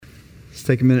Let's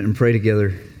take a minute and pray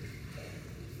together.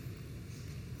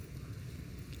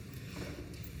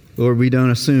 Lord, we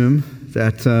don't assume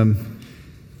that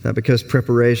because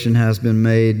preparation has been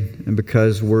made and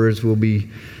because words will be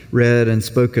read and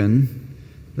spoken,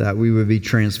 that we would be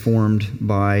transformed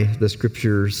by the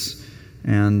Scriptures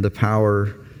and the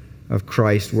power of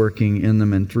Christ working in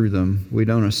them and through them. We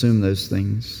don't assume those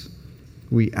things.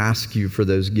 We ask you for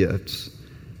those gifts.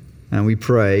 And we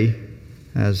pray,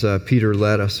 as Peter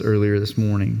led us earlier this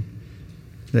morning,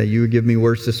 that you would give me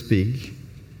words to speak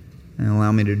and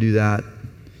allow me to do that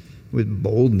with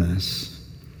boldness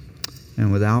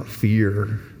and without fear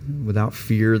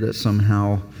that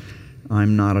somehow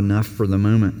I'm not enough for the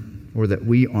moment or that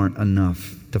we aren't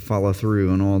enough to follow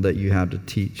through on all that you have to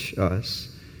teach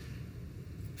us.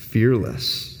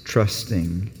 Fearless,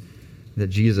 trusting that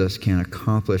Jesus can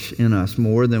accomplish in us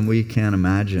more than we can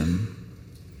imagine.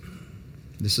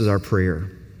 This is our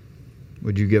prayer.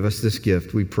 Would you give us this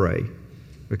gift, we pray,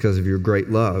 because of your great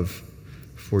love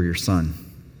for your Son.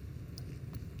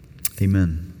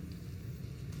 Amen.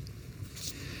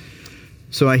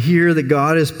 So I hear that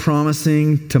God is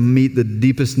promising to meet the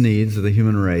deepest needs of the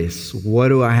human race. What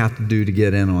do I have to do to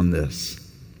get in on this?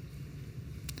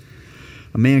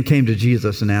 A man came to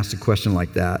Jesus and asked a question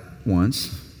like that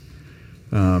once.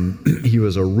 He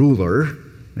was a ruler,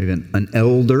 maybe an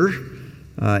elder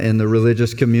in the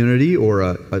religious community, or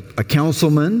a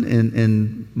councilman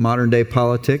in modern day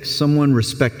politics, someone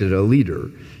respected, a leader,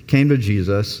 came to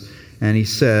Jesus and he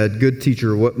said, "Good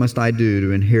teacher, what must I do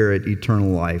to inherit eternal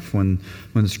life?" When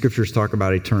the Scriptures talk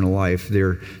about eternal life,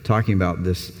 they're talking about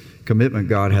this commitment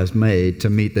God has made to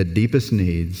meet the deepest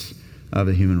needs of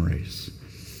the human race.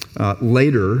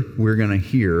 Later, we're going to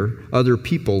hear other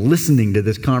people listening to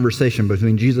this conversation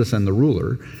between Jesus and the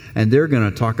ruler, and they're going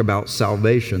to talk about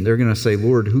salvation. They're going to say,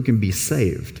 "Lord, who can be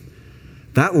saved?"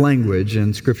 That language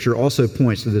in Scripture also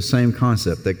points to the same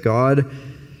concept, that God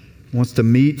wants to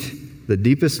meet the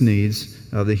deepest needs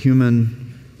of the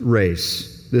human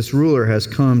race. This ruler has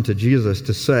come to Jesus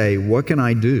to say, "What can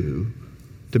I do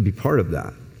to be part of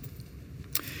that?"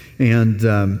 And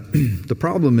the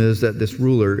problem is that this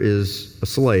ruler is a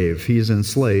slave. He's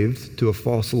enslaved to a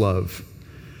false love,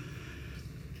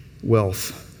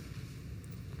 wealth.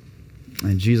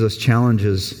 And Jesus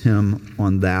challenges him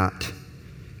on that.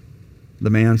 The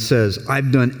man says,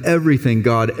 "I've done everything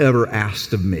God ever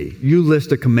asked of me. You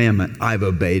list a commandment, I've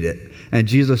obeyed it." And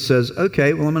Jesus says,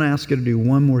 "Okay, well, I'm going to ask you to do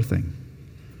one more thing.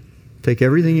 Take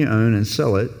everything you own and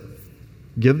sell it.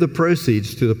 Give the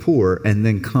proceeds to the poor, and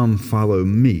then come follow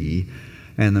me."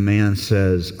 And the man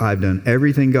says, "I've done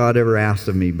everything God ever asked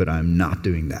of me, but I'm not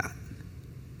doing that.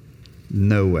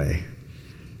 No way."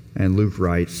 And Luke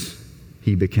writes,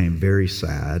 he became very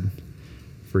sad,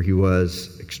 for he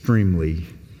was extremely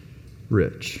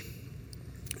rich.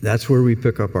 That's where we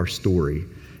pick up our story.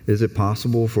 Is it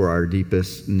possible for our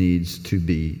deepest needs to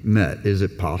be met? Is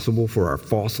it possible for our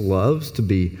false loves to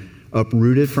be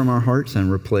uprooted from our hearts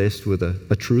and replaced with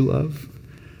a true love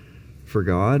for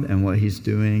God and what He's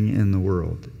doing in the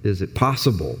world? Is it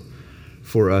possible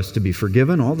for us to be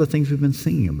forgiven? All the things we've been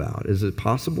singing about. Is it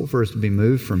possible for us to be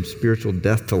moved from spiritual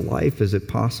death to life? Is it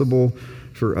possible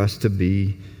for us to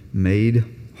be made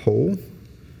whole?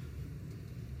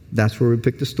 That's where we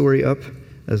pick the story up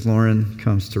as Lauren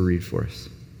comes to read for us.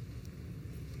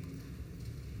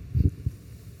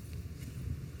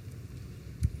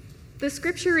 The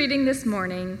scripture reading this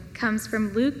morning comes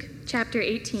from Luke chapter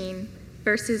 18,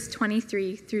 verses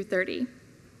 23 through 30.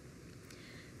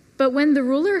 But when the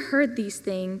ruler heard these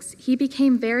things, he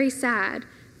became very sad,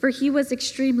 for he was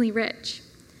extremely rich.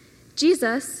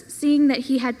 Jesus, seeing that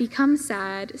he had become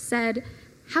sad, said,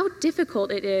 "How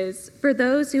difficult it is for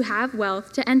those who have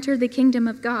wealth to enter the kingdom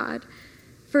of God.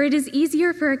 For it is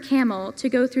easier for a camel to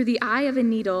go through the eye of a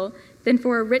needle than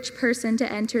for a rich person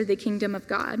to enter the kingdom of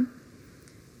God."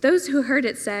 Those who heard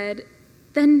it said,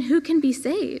 "Then who can be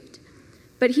saved?"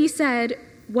 But he said,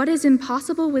 "What is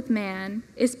impossible with man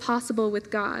is possible with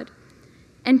God."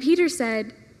 And Peter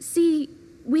said, "See,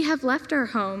 we have left our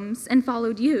homes and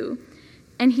followed you."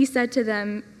 And he said to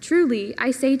them, "Truly, I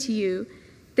say to you,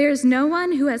 there is no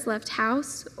one who has left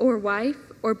house or wife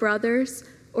or brothers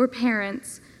or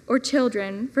parents or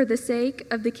children for the sake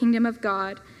of the kingdom of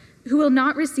God who will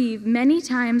not receive many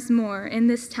times more in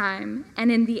this time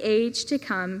and in the age to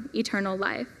come eternal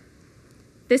life."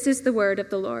 This is the word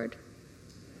of the Lord.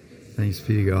 Thanks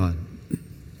be to God.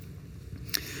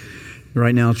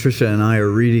 Right now, Tricia and I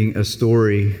are reading a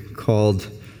story called,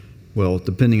 well,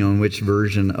 depending on which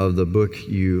version of the book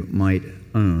you might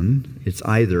own, it's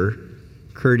either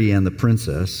Curdie and the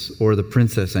Princess or The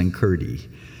Princess and Curdie,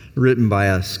 written by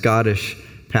a Scottish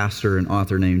pastor and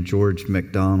author named George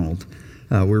MacDonald.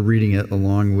 We're reading it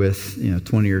along with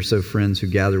 20 or so friends who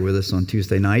gather with us on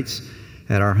Tuesday nights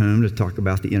at our home to talk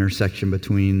about the intersection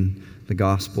between the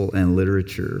gospel and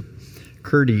literature.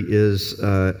 Curdy is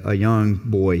a young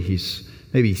boy. He's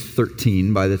maybe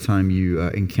 13 by the time you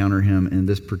encounter him in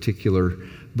this particular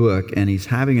book, and he's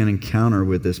having an encounter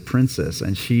with this princess,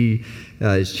 and she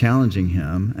is challenging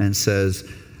him and says,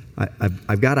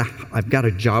 I've got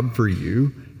a job for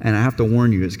you, and I have to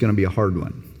warn you, it's going to be a hard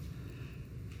one.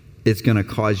 It's going to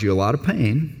cause you a lot of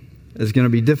pain. It's going to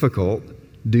be difficult.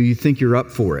 Do you think you're up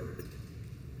for it?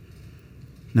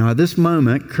 Now, at this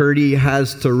moment, Curdy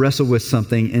has to wrestle with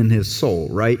something in his soul,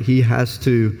 right? He has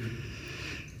to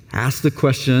ask the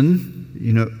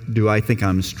question, do I think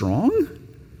I'm strong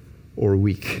or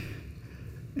weak?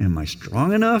 Am I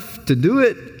strong enough to do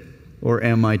it, or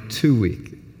am I too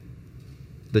weak?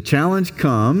 The challenge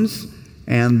comes,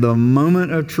 and the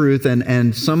moment of truth,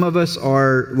 and some of us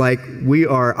are like,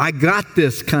 I got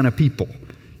this kind of people.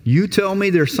 You tell me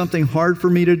there's something hard for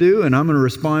me to do, and I'm going to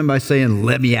respond by saying,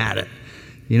 let me at it.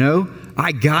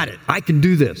 I got it. I can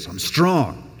do this. I'm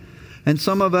strong. And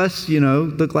some of us,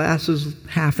 the glass is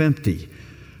half empty.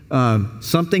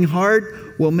 Something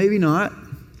hard? Well, maybe not.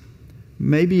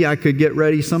 Maybe I could get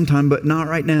ready sometime, but not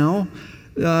right now.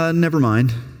 Never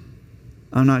mind.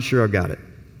 I'm not sure I've got it.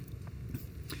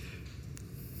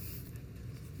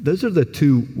 Those are the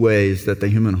two ways that the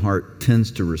human heart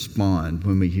tends to respond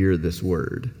when we hear this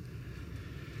word.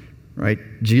 Right?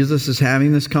 Jesus is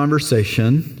having this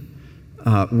conversation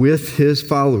with his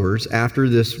followers after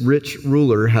this rich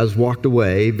ruler has walked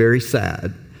away, very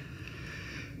sad.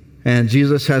 And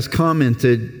Jesus has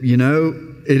commented,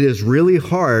 it is really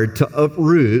hard to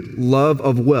uproot love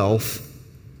of wealth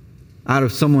out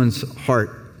of someone's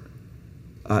heart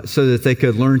so that they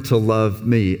could learn to love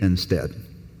me instead.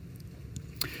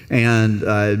 And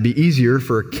it'd be easier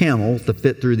for a camel to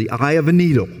fit through the eye of a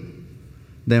needle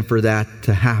than for that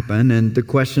to happen. And the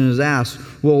question is asked,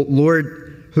 well, Lord,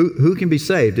 who can be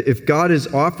saved? If God is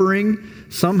offering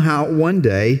somehow one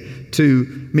day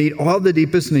to meet all the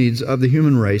deepest needs of the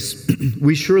human race,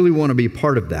 we surely want to be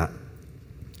part of that.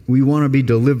 We want to be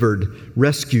delivered,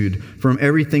 rescued from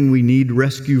everything we need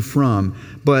rescue from.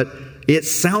 But it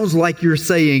sounds like you're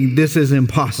saying this is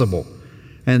impossible.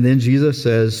 And then Jesus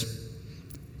says,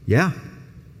 yeah,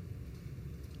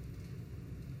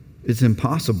 it's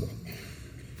impossible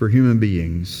for human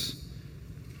beings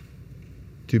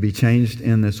to be changed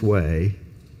in this way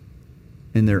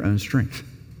in their own strength.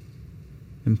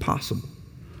 Impossible.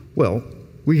 Well,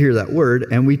 we hear that word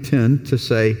and we tend to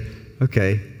say,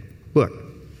 okay, look,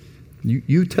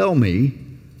 you tell me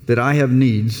that I have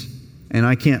needs and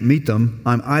I can't meet them.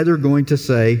 I'm either going to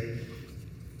say,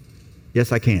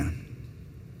 yes, I can.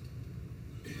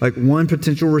 Like, one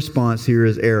potential response here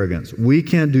is arrogance. We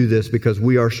can't do this because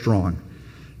we are strong.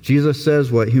 Jesus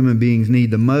says what human beings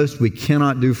need the most, we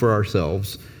cannot do for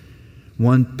ourselves.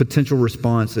 One potential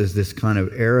response is this kind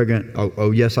of arrogant,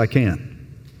 oh yes, I can.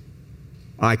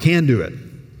 I can do it.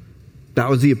 That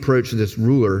was the approach this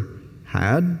ruler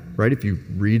had, right? If you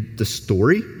read the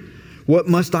story, what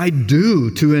must I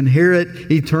do to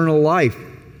inherit eternal life?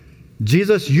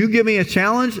 Jesus, you give me a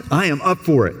challenge, I am up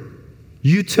for it.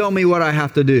 You tell me what I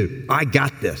have to do. I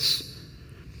got this.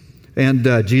 And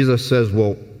Jesus says,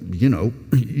 well, you know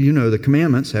the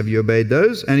commandments. Have you obeyed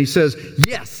those? And he says,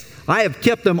 yes, I have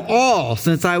kept them all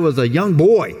since I was a young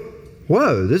boy.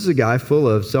 Whoa, this is a guy full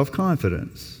of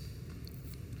self-confidence.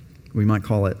 We might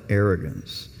call it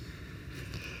arrogance.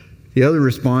 The other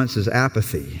response is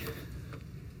apathy.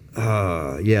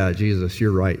 Yeah, Jesus,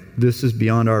 you're right. This is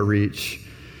beyond our reach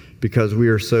because we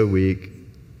are so weak.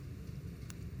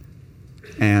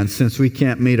 And since we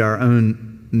can't meet our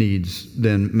own needs,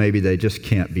 then maybe they just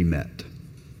can't be met.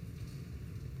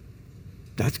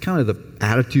 That's kind of the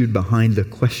attitude behind the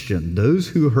question. Those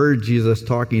who heard Jesus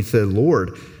talking said,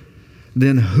 Lord,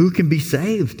 then who can be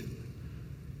saved?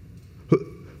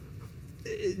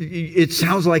 It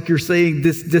sounds like you're saying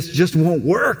this just won't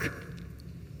work.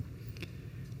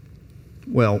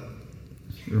 Well,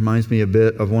 it reminds me a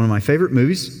bit of one of my favorite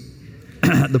movies,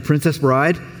 The Princess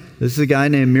Bride. This is a guy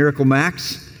named Miracle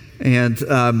Max. And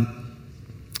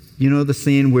you know the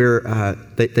scene where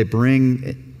they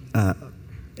bring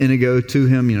Inigo to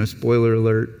him, spoiler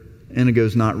alert,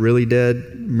 Inigo's not really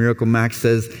dead. Miracle Max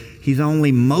says he's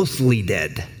only mostly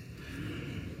dead.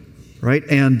 Right?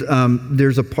 And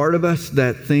there's a part of us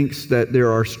that thinks that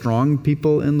there are strong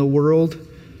people in the world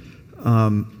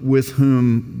with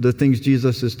whom the things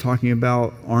Jesus is talking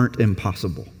about aren't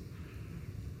impossible.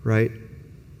 Right?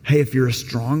 Hey, if you're a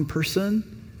strong person,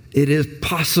 it is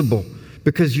possible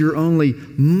because you're only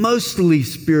mostly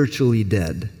spiritually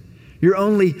dead. You're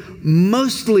only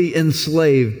mostly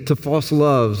enslaved to false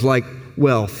loves like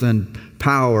wealth and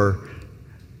power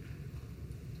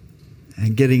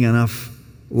and getting enough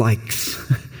likes.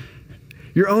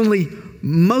 You're only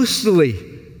mostly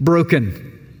broken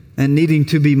and needing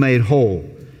to be made whole.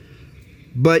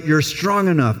 But you're strong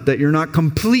enough that you're not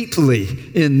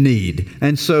completely in need.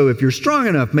 And so if you're strong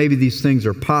enough, maybe these things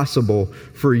are possible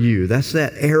for you. That's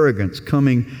that arrogance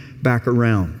coming back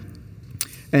around.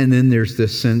 And then there's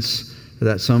this sense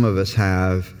that some of us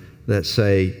have that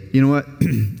say, you know what?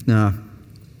 No,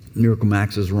 Miracle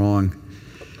Max is wrong.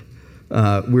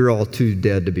 We're all too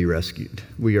dead to be rescued.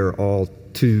 We are all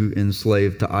too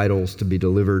enslaved to idols to be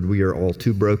delivered. We are all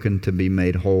too broken to be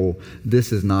made whole.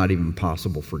 This is not even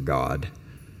possible for God.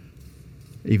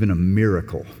 Even a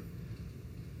miracle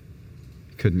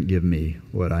couldn't give me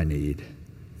what I need.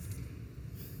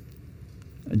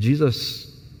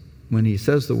 Jesus, when he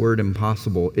says the word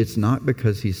impossible, it's not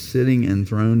because he's sitting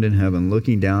enthroned in heaven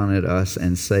looking down at us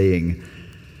and saying,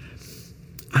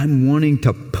 I'm wanting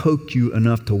to poke you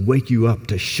enough to wake you up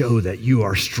to show that you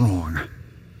are strong.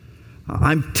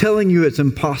 I'm telling you it's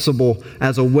impossible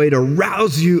as a way to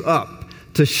rouse you up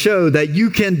to show that you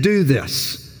can do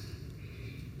this.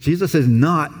 Jesus is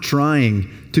not trying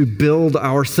to build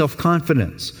our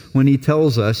self-confidence when he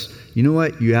tells us, you know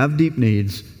what, you have deep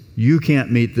needs, you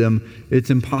can't meet them,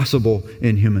 it's impossible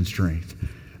in human strength.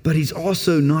 But he's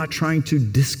also not trying to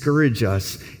discourage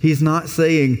us. He's not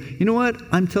saying, you know what,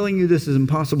 I'm telling you this is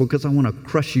impossible because I want to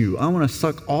crush you. I want to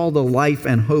suck all the life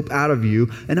and hope out of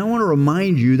you, and I want to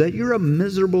remind you that you're a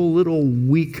miserable little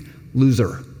weak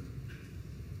loser.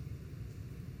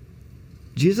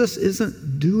 Jesus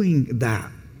isn't doing that.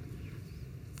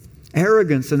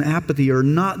 Arrogance and apathy are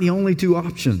not the only two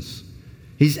options.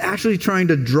 He's actually trying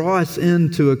to draw us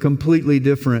into a completely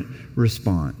different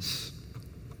response.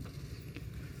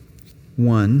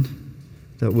 One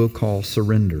that we'll call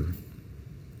surrender.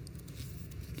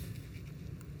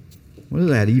 What does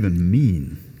that even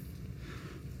mean?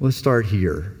 Let's start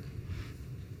here.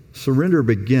 Surrender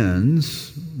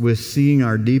begins with seeing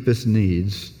our deepest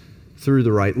needs through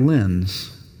the right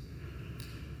lens.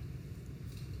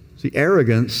 See,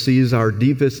 arrogance sees our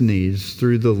deepest needs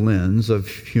through the lens of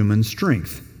human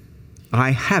strength.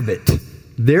 I have it.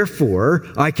 Therefore,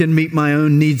 I can meet my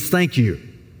own needs, thank you.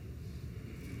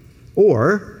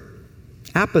 Or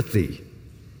apathy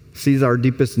sees our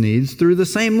deepest needs through the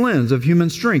same lens of human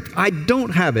strength. I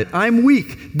don't have it. I'm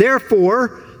weak.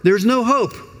 Therefore, there's no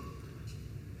hope.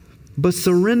 But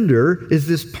surrender is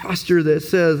this posture that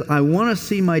says, I want to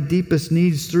see my deepest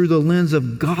needs through the lens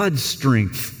of God's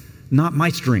strength. Not my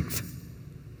strength.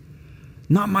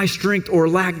 Not my strength or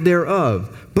lack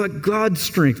thereof, but God's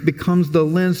strength becomes the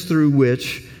lens through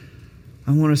which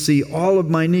I want to see all of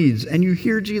my needs. And you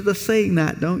hear Jesus saying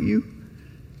that, don't you?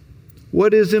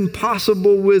 What is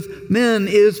impossible with men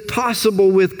is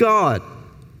possible with God.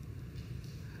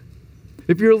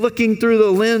 If you're looking through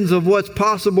the lens of what's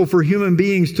possible for human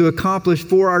beings to accomplish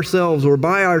for ourselves or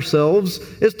by ourselves,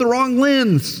 it's the wrong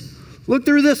lens. Look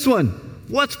through this one.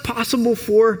 What's possible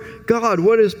for God?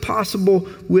 What is possible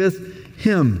with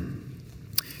him?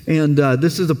 And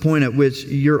this is the point at which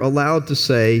you're allowed to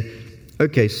say,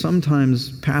 okay,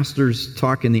 sometimes pastors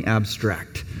talk in the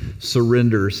abstract.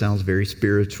 Surrender sounds very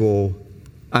spiritual.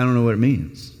 I don't know what it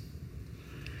means.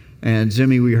 And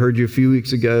Jimmy, we heard you a few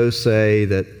weeks ago say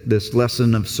that this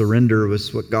lesson of surrender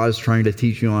was what God is trying to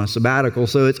teach you on a sabbatical.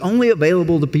 So it's only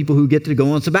available to people who get to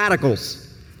go on sabbaticals.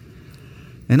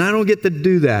 And I don't get to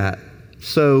do that.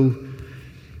 So,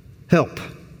 help.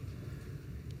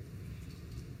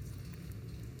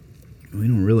 We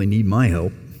don't really need my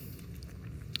help.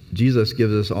 Jesus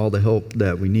gives us all the help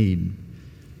that we need.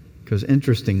 Because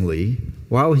interestingly,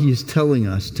 while he's telling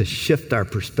us to shift our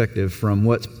perspective from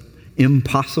what's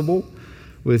impossible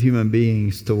with human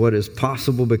beings to what is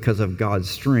possible because of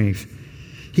God's strength,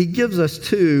 he gives us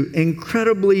two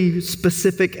incredibly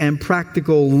specific and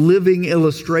practical living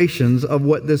illustrations of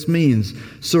what this means.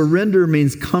 Surrender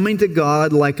means coming to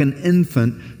God like an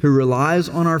infant who relies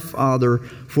on our Father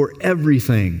for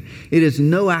everything. It is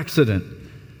no accident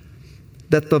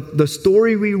that the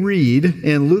story we read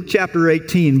in Luke chapter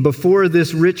 18 before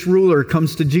this rich ruler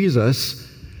comes to Jesus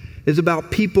is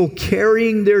about people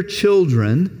carrying their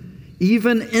children,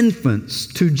 even infants,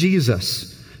 to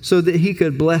Jesus so that he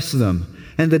could bless them.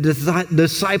 And the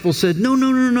disciples said, no,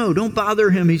 don't bother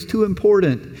him. He's too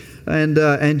important.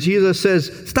 And Jesus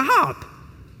says, stop.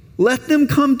 Let them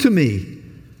come to me.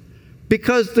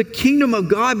 Because the kingdom of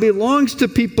God belongs to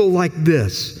people like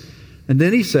this. And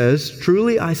then he says,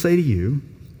 truly I say to you,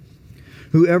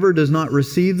 Whoever does not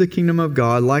receive the kingdom of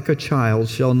God like a child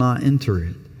shall not enter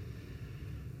it.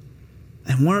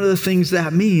 And one of the things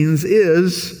that means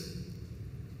is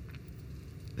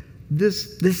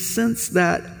this sense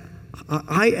that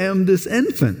I am this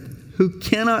infant who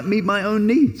cannot meet my own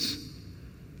needs.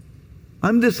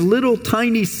 I'm this little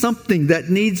tiny something that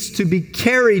needs to be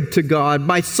carried to God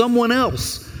by someone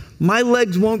else. My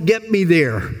legs won't get me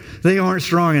there. They aren't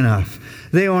strong enough.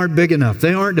 They aren't big enough.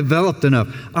 They aren't developed enough.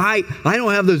 I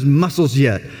don't have those muscles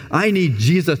yet. I need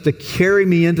Jesus to carry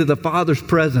me into the Father's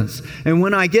presence. And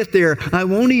when I get there, I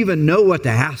won't even know what to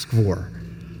ask for.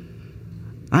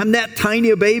 I'm that tiny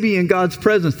a baby in God's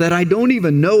presence that I don't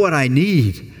even know what I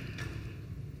need.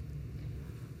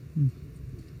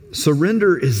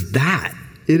 Surrender is that.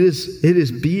 It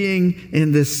is being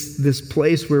in this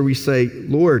place where we say,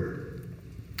 Lord,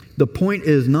 the point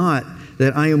is not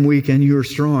that I am weak and you are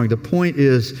strong. The point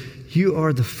is you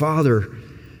are the Father,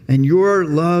 and your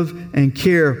love and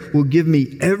care will give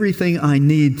me everything I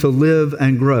need to live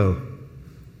and grow.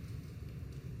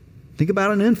 Think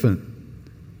about an infant.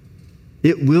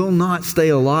 It will not stay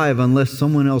alive unless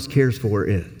someone else cares for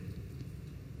it.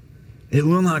 It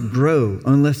will not grow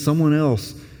unless someone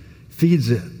else feeds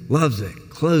it, loves it,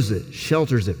 clothes it,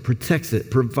 shelters it, protects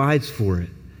it, provides for it.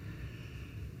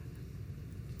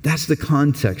 That's the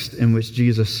context in which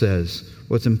Jesus says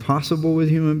what's impossible with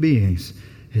human beings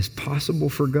is possible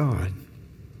for God.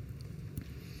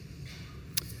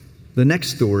 The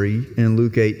next story in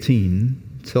Luke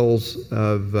 18 tells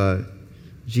of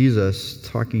Jesus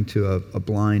talking to a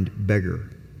blind beggar,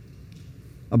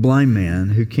 a blind man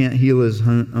who can't heal his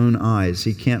own eyes.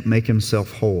 He can't make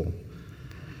himself whole.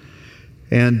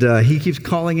 And he keeps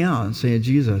calling out and saying,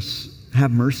 Jesus,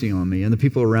 have mercy on me. And the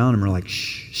people around him are like,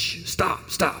 shh, stop,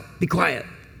 be quiet.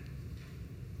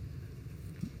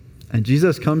 And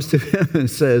Jesus comes to him and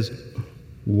says,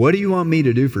 what do you want me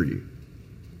to do for you?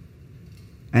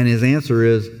 And his answer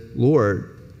is,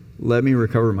 Lord, let me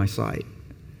recover my sight.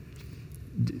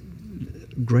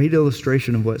 Great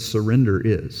illustration of what surrender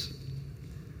is.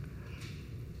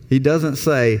 He doesn't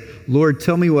say, Lord,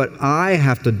 tell me what I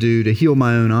have to do to heal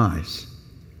my own eyes.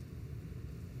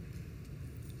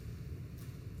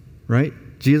 Right?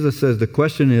 Jesus says the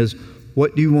question is,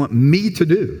 what do you want me to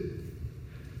do?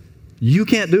 You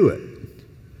can't do it.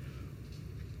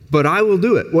 But I will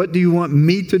do it. What do you want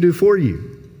me to do for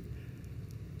you?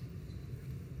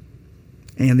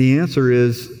 And the answer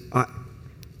is,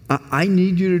 I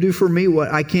need you to do for me what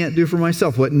I can't do for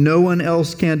myself, what no one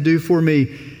else can do for me.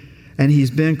 And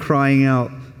he's been crying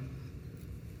out,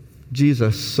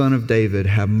 Jesus, Son of David,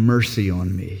 have mercy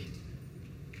on me.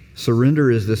 Surrender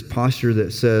is this posture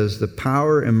that says the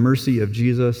power and mercy of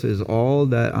Jesus is all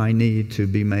that I need to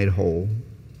be made whole.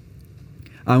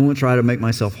 I won't try to make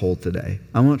myself whole today.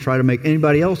 I won't try to make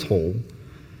anybody else whole.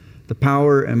 The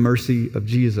power and mercy of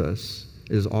Jesus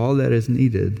is all that is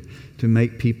needed to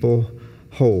make people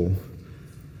whole.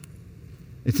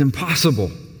 It's impossible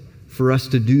for us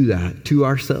to do that to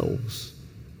ourselves.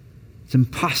 It's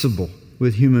impossible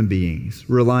with human beings,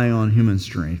 relying on human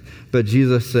strength. But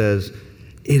Jesus says,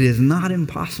 it is not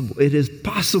impossible. It is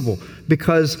possible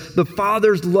because the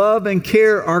Father's love and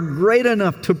care are great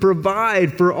enough to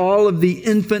provide for all of the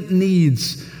infant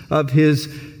needs of His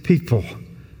people.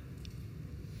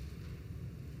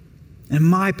 And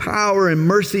my power and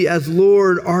mercy as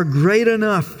Lord are great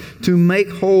enough to make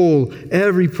whole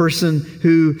every person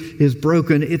who is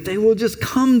broken if they will just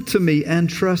come to me and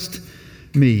trust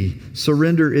me.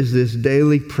 Surrender is this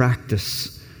daily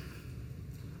practice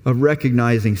of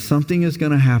recognizing something is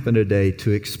going to happen today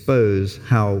to expose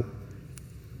how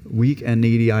weak and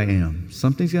needy I am.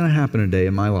 Something's going to happen today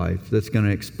in my life that's going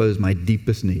to expose my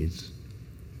deepest needs.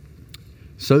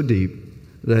 So deep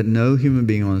that no human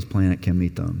being on this planet can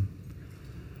meet them.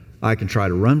 I can try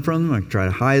to run from them, I can try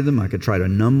to hide them, I could try to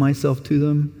numb myself to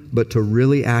them, but to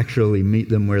really actually meet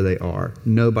them where they are,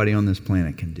 nobody on this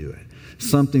planet can do it.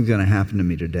 Something's going to happen to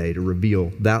me today to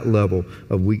reveal that level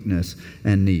of weakness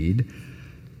and need.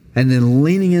 And then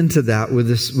leaning into that with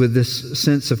this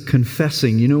sense of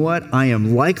confessing, you know what? I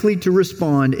am likely to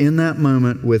respond in that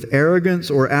moment with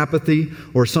arrogance or apathy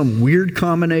or some weird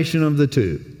combination of the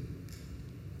two.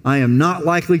 I am not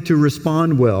likely to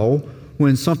respond well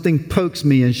when something pokes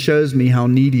me and shows me how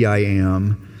needy I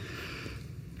am.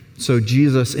 So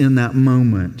Jesus, in that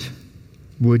moment,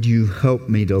 would you help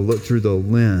me to look through the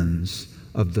lens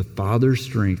of the Father's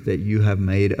strength that you have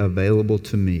made available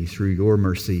to me through your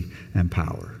mercy and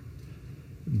power?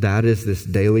 That is this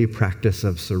daily practice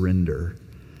of surrender.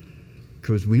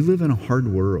 Because we live in a hard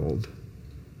world.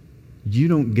 You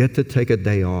don't get to take a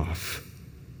day off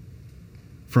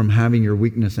from having your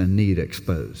weakness and need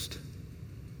exposed.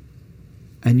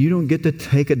 And you don't get to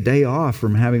take a day off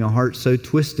from having a heart so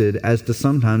twisted as to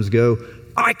sometimes go,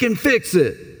 I can fix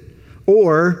it,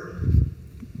 or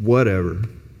whatever.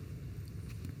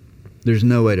 There's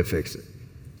no way to fix it.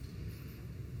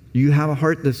 You have a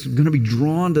heart that's going to be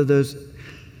drawn to those.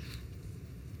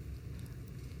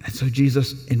 And so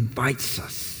Jesus invites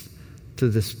us to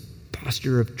this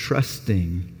posture of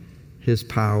trusting his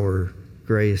power,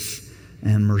 grace,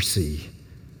 and mercy.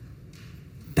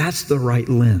 That's the right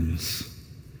lens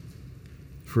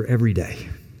for every day.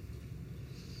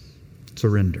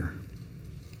 Surrender.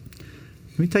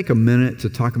 Let me take a minute to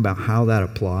talk about how that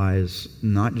applies,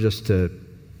 not just to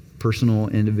personal,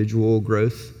 individual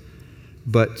growth,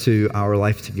 but to our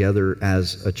life together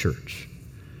as a church.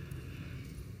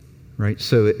 Right?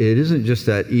 So it isn't just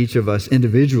that each of us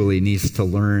individually needs to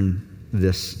learn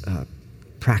this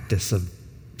practice of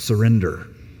surrender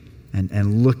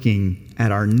and looking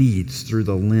at our needs through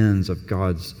the lens of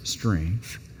God's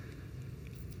strength.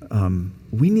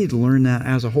 We need to learn that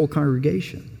as a whole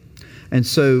congregation. And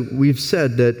so we've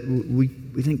said that we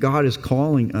think God is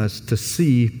calling us to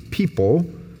see people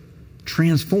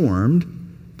transformed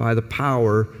by the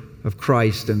power of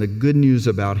Christ and the good news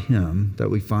about him that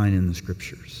we find in the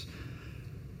Scriptures.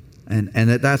 And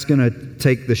that's going to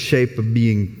take the shape of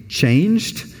being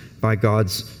changed by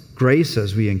God's grace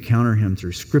as we encounter him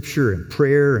through Scripture and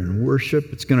prayer and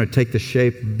worship. It's going to take the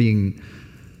shape of being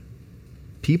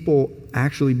people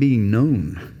actually being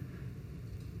known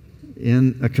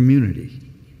in a community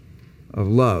of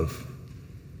love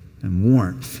and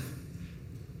warmth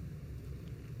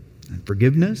and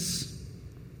forgiveness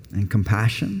and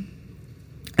compassion.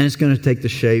 And it's going to take the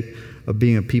shape of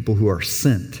being a people who are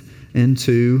sent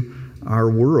into our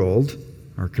world,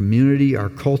 our community, our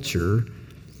culture,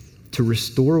 to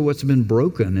restore what's been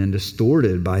broken and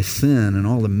distorted by sin and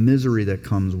all the misery that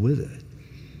comes with it.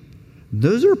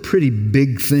 Those are pretty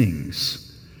big things.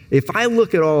 If I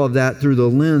look at all of that through the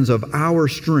lens of our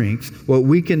strength, what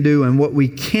we can do and what we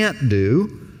can't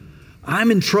do, I'm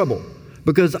in trouble.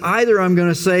 Because either I'm going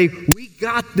to say, we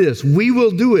got this, we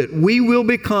will do it, we will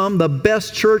become the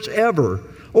best church ever.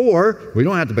 Or we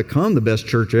don't have to become the best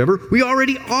church ever. We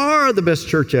already are the best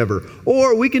church ever.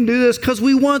 Or we can do this because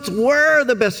we once were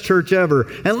the best church ever.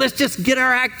 And let's just get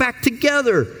our act back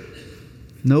together.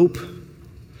 Nope.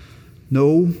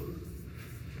 No.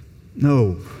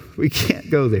 We can't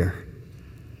go there.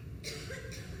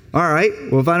 All right,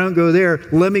 well, if I don't go there,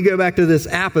 let me go back to this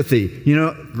apathy.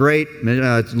 Great,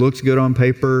 it looks good on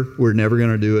paper. We're never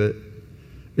going to do it.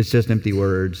 It's just empty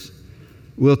words.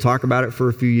 We'll talk about it for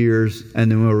a few years,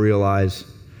 and then we'll realize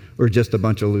we're just a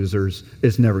bunch of losers.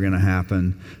 It's never going to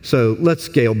happen. So let's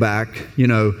scale back.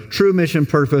 True mission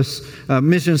purpose,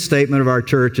 mission statement of our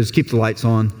church is keep the lights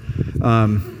on.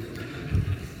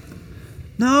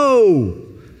 No,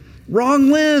 wrong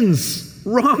lens.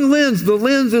 The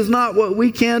lens is not what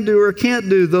we can do or can't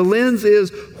do. The lens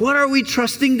is, what are we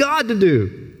trusting God to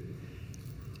do?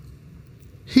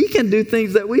 He can do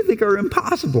things that we think are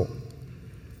impossible.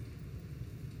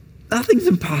 Nothing's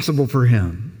impossible for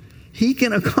him. He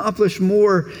can accomplish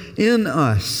more in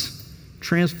us,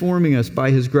 transforming us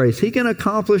by his grace. He can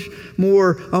accomplish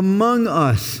more among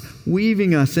us,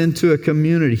 weaving us into a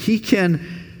community. He can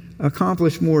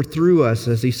accomplish more through us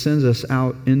as he sends us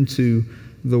out into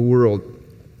the world.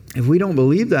 If we don't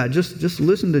believe that, just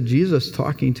listen to Jesus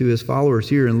talking to his followers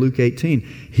here in Luke 18.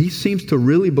 He seems to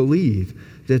really believe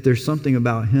that there's something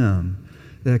about him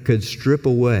that could strip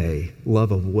away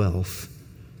love of wealth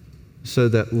so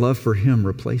that love for him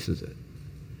replaces it.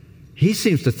 He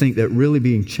seems to think that really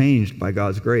being changed by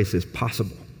God's grace is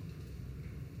possible.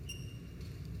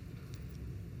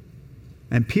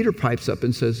 And Peter pipes up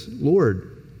and says,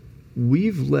 Lord,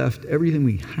 we've left everything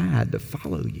we had to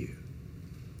follow you.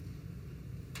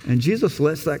 And Jesus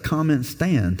lets that comment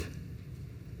stand.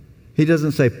 He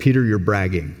doesn't say, Peter, you're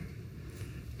bragging.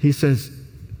 He says,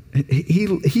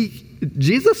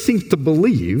 Jesus seems to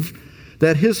believe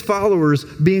that his followers,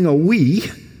 being a we,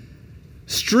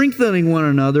 strengthening one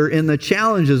another in the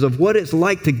challenges of what it's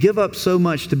like to give up so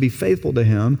much to be faithful to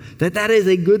him, that is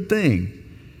a good thing.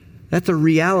 That's a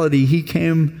reality he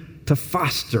came to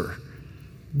foster.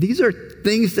 These are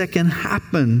things that can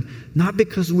happen, not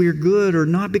because we're good or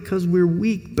not because we're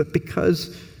weak, but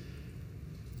because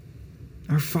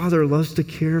our Father loves to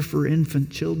care for infant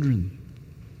children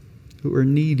who are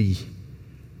needy.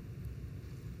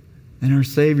 And our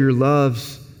Savior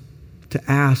loves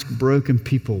to ask broken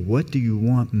people, what do you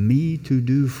want me to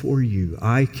do for you?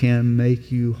 I can make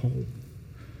you whole.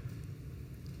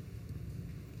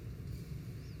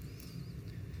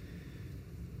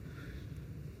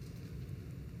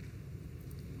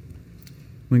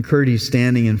 When Curdy's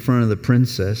standing in front of the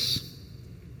princess,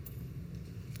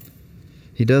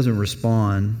 he doesn't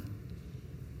respond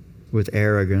with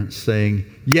arrogance, saying,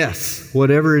 yes,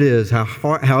 whatever it is,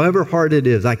 however hard it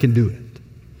is, I can do it.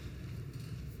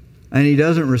 And he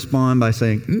doesn't respond by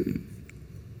saying,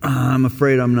 I'm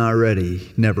afraid I'm not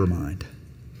ready, never mind.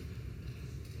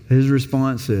 His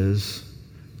response is,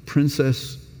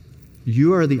 Princess,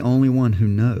 you are the only one who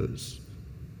knows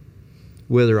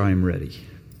whether I am ready,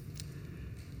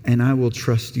 and I will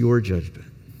trust your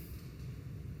judgment.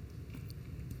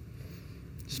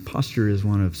 His posture is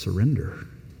one of surrender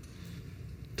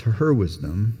to her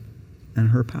wisdom and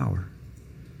her power.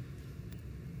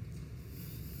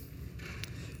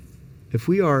 If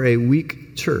we are a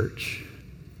weak church,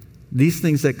 these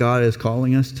things that God is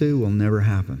calling us to will never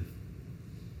happen.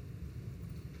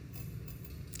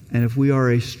 And if we are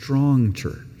a strong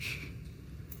church,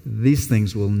 these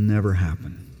things will never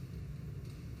happen.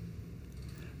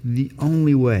 The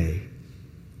only way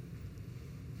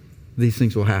these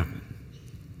things will happen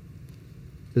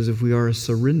is if we are a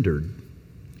surrendered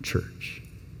church,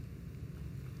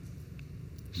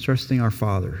 trusting our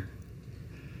Father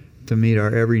to meet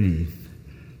our every need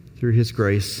through His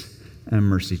grace and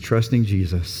mercy, trusting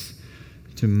Jesus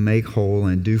to make whole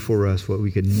and do for us what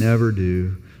we could never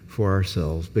do for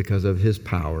ourselves because of His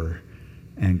power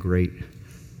and great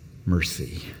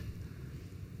mercy.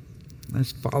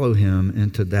 Let's follow Him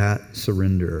into that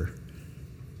surrender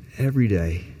every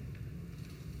day.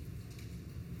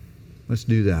 Let's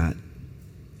do that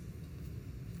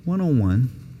one-on-one,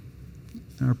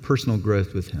 our personal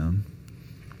growth with Him.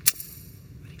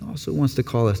 He also wants to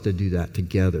call us to do that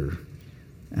together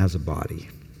as a body.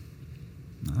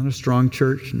 Not a strong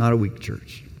church, not a weak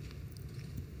church.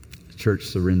 A church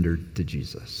surrendered to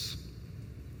Jesus.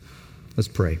 Let's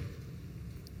pray.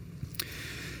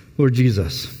 Lord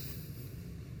Jesus,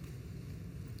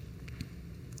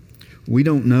 we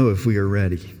don't know if we are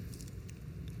ready.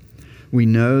 We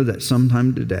know that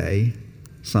sometime today,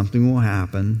 something will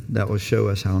happen that will show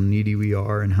us how needy we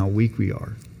are and how weak we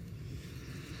are.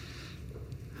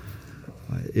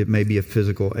 It may be a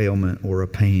physical ailment or a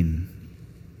pain.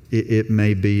 It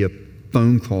may be a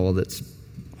phone call that's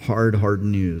hard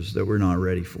news that we're not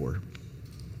ready for.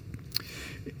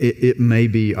 It may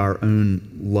be our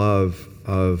own love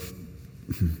of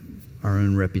our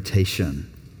own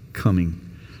reputation coming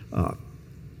up.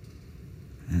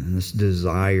 And this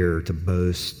desire to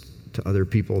boast to other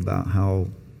people about how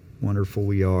wonderful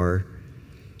we are.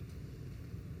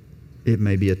 It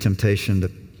may be a temptation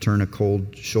to turn a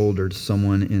cold shoulder to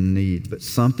someone in need, but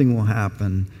something will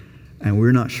happen and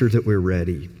we're not sure that we're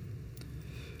ready.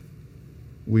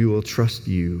 We will trust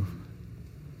you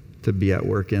to be at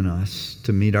work in us,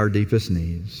 to meet our deepest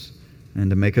needs, and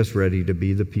to make us ready to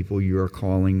be the people you are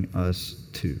calling us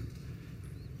to.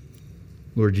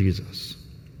 Lord Jesus,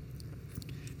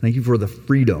 thank you for the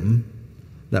freedom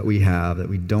that we have, that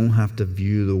we don't have to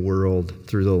view the world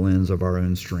through the lens of our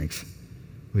own strength.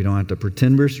 We don't have to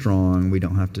pretend we're strong. We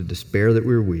don't have to despair that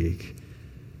we're weak.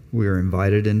 We are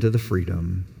invited into the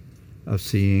freedom of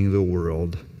seeing the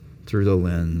world through the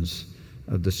lens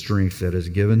of the strength that is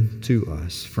given to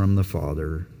us from the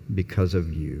Father because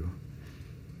of you.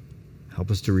 Help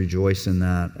us to rejoice in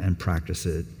that and practice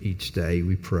it each day,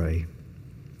 we pray.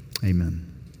 Amen.